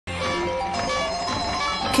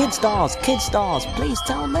Kid Stars, please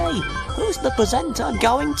tell me, who's the presenter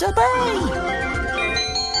going to be?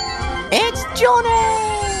 It's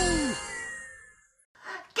Johnny!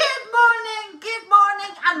 Good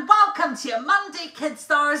morning, and welcome to your Monday Kid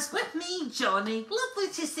Stars with me, Johnny.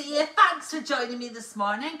 Lovely to see you. Thanks for joining me this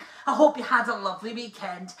morning. I hope you had a lovely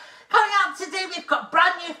weekend. Coming up today, we've got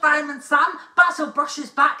brand new Fireman Sam, Basil Brush is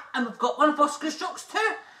back, and we've got one of Oscar's jokes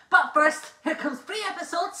too. But first, here comes 3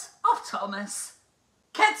 episodes of Thomas.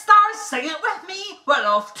 Kid Stars, sing it with me. We're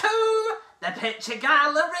off to the picture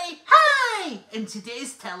gallery. Hey! In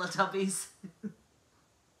today's Teletubbies.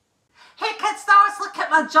 Hey Kid Stars, look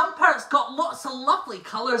at my jumper. It's got lots of lovely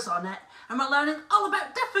colours on it. And we're learning all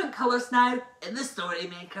about different colours now in the Story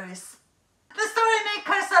Makers. The Story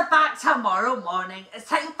Makers are back tomorrow morning. It's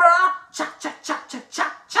time for a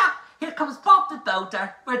cha-cha-cha-cha-cha-cha. Here comes Bob the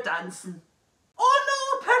Builder. We're dancing.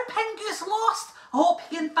 Oh no, poor Pingu's lost. I hope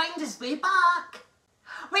he can find his way back.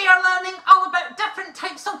 We are learning all about different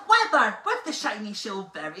types of weather with the Shiny Show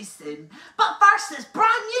very soon. But first, it's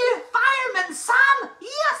brand new Fireman Sam.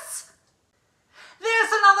 Yes! There's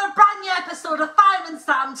another brand new episode of Fireman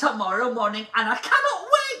Sam tomorrow morning, and I cannot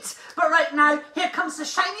wait! But right now, here comes the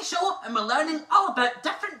Shiny Show, and we're learning all about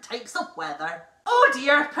different types of weather. Oh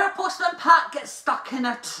dear, poor Postman Pat gets stuck in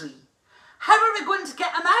a tree. How are we going to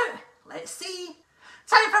get him out? Let's see.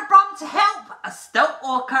 Time for Brum to help a stilt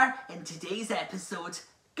walker in today's episode.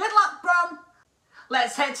 Good luck, Brum.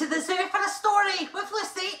 Let's head to the zoo for a story with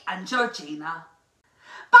Lucy and Georgina.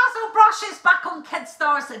 Basil Brush is back on Kid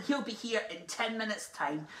Stars and he'll be here in 10 minutes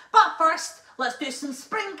time. But first, let's do some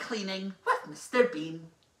spring cleaning with Mr. Bean.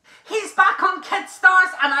 He's back on Kid Stars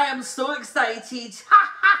and I am so excited.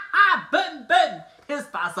 Ha ha ha, boom boom. Here's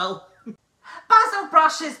Basil. Basil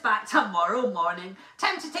Brush is back tomorrow morning.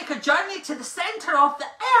 Time to take a journey to the centre of the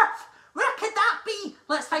earth. Where could that be?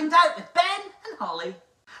 Let's find out with Ben and Holly.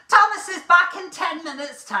 Thomas is back in 10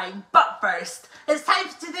 minutes time, but first, it's time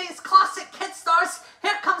for today's classic Kid Stars.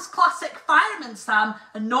 Here comes classic Fireman Sam,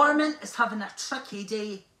 and Norman is having a tricky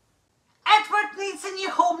day. Edward needs a new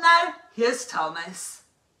home now. Here's Thomas.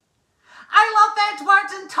 I love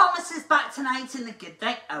Edward, and Thomas is back tonight in the Good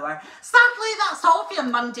Night Hour. Sadly, that's all for your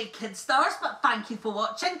Monday Kid Stars, but thank you for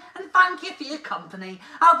watching and thank you for your company.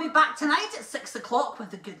 I'll be back tonight at 6 o'clock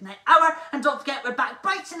with the Good Night Hour, and don't forget we're back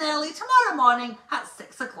bright and early tomorrow morning at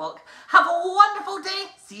 6 o'clock. Have a wonderful day.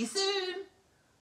 See you soon.